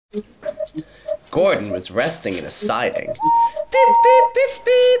Gordon was resting in a siding. Beep, beep, beep,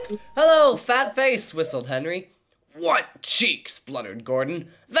 beep. Hello, fat face, whistled Henry. What cheeks, spluttered Gordon.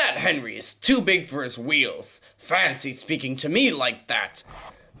 That Henry is too big for his wheels. Fancy speaking to me like that.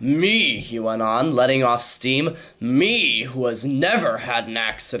 Me, he went on, letting off steam. Me, who has never had an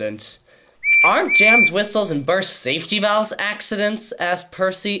accident. Aren't jams, whistles, and burst safety valves accidents? Asked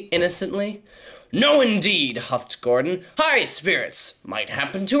Percy innocently. No, indeed, huffed Gordon. High spirits might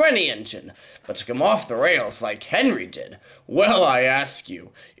happen to any engine, but to come off the rails like Henry did, well, I ask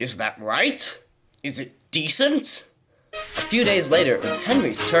you, is that right? Is it decent? A few days later, it was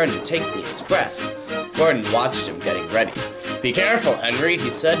Henry's turn to take the express. Gordon watched him getting ready. Be careful, Henry, he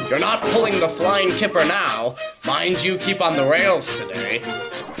said. You're not pulling the flying kipper now. Mind you keep on the rails today.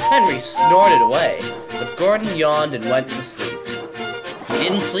 Henry snorted away, but Gordon yawned and went to sleep. He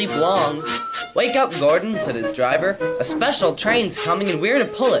didn't sleep long. Wake up, Gordon, said his driver. A special train's coming and we're to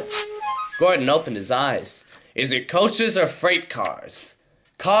pull it. Gordon opened his eyes. Is it coaches or freight cars?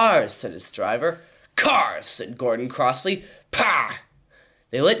 Cars, said his driver. Cars, said Gordon crossly. Pah!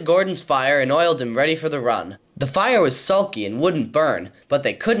 They lit Gordon's fire and oiled him ready for the run. The fire was sulky and wouldn't burn, but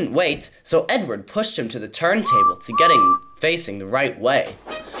they couldn't wait, so Edward pushed him to the turntable to get him facing the right way.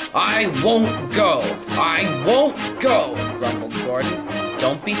 I won't go! I won't go! grumbled Gordon.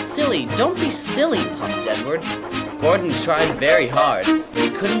 Don't be silly, puffed Edward. Gordon tried very hard, but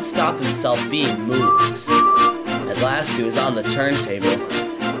he couldn't stop himself being moved. At last he was on the turntable,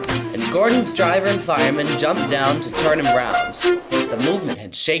 and Gordon's driver and fireman jumped down to turn him round. The movement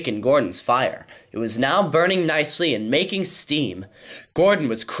had shaken Gordon's fire. It was now burning nicely and making steam. Gordon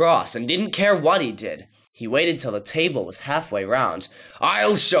was cross and didn't care what he did. He waited till the table was halfway round.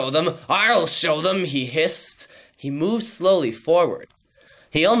 I'll show them, he hissed. He moved slowly forward.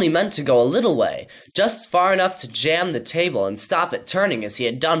 He only meant to go a little way, just far enough to jam the table and stop it turning as he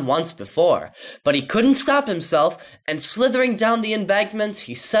had done once before. But he couldn't stop himself, and slithering down the embankment,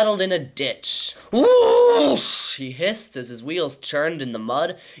 he settled in a ditch. Whoosh! He hissed as his wheels churned in the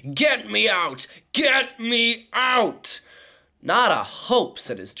mud. Get me out! Get me out! Not a hope,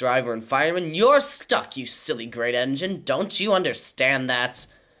 said his driver and fireman. You're stuck, you silly great engine. Don't you understand that?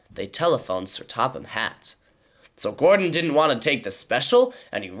 They telephoned Sir Topham Hatt. So Gordon didn't want to take the special,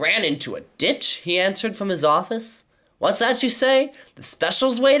 and he ran into a ditch, he answered from his office. What's that you say? The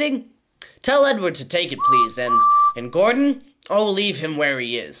special's waiting? Tell Edward to take it, please, and Gordon? Oh, leave him where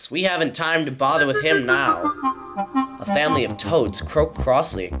he is. We haven't time to bother with him now. A family of toads croaked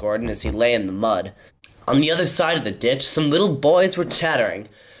crossly at Gordon as he lay in the mud. On the other side of the ditch, some little boys were chattering.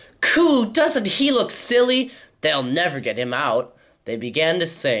 Coo, doesn't he look silly? They'll never get him out. They began to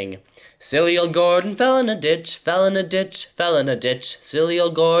sing. Silly old Gordon fell in a ditch, fell in a ditch, fell in a ditch. Silly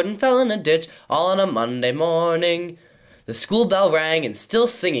old Gordon fell in a ditch, all on a Monday morning. The school bell rang, and still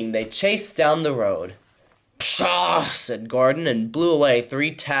singing, they chased down the road. Pshaw, said Gordon, and blew away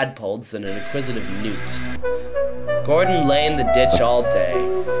 3 tadpoles and an inquisitive newt. Gordon lay in the ditch all day.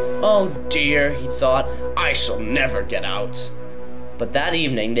 Oh dear, he thought, I shall never get out. But that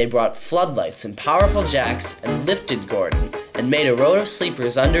evening they brought floodlights and powerful jacks and lifted Gordon and made a road of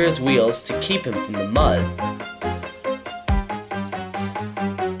sleepers under his wheels to keep him from the mud.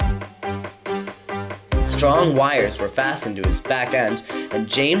 Strong wires were fastened to his back end, and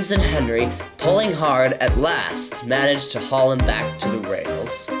James and Henry, pulling hard, at last managed to haul him back to the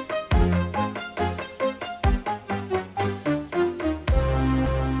rails.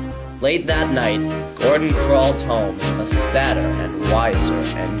 Late that night, Gordon crawled home, a sadder and wiser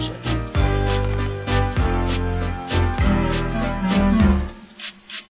engine.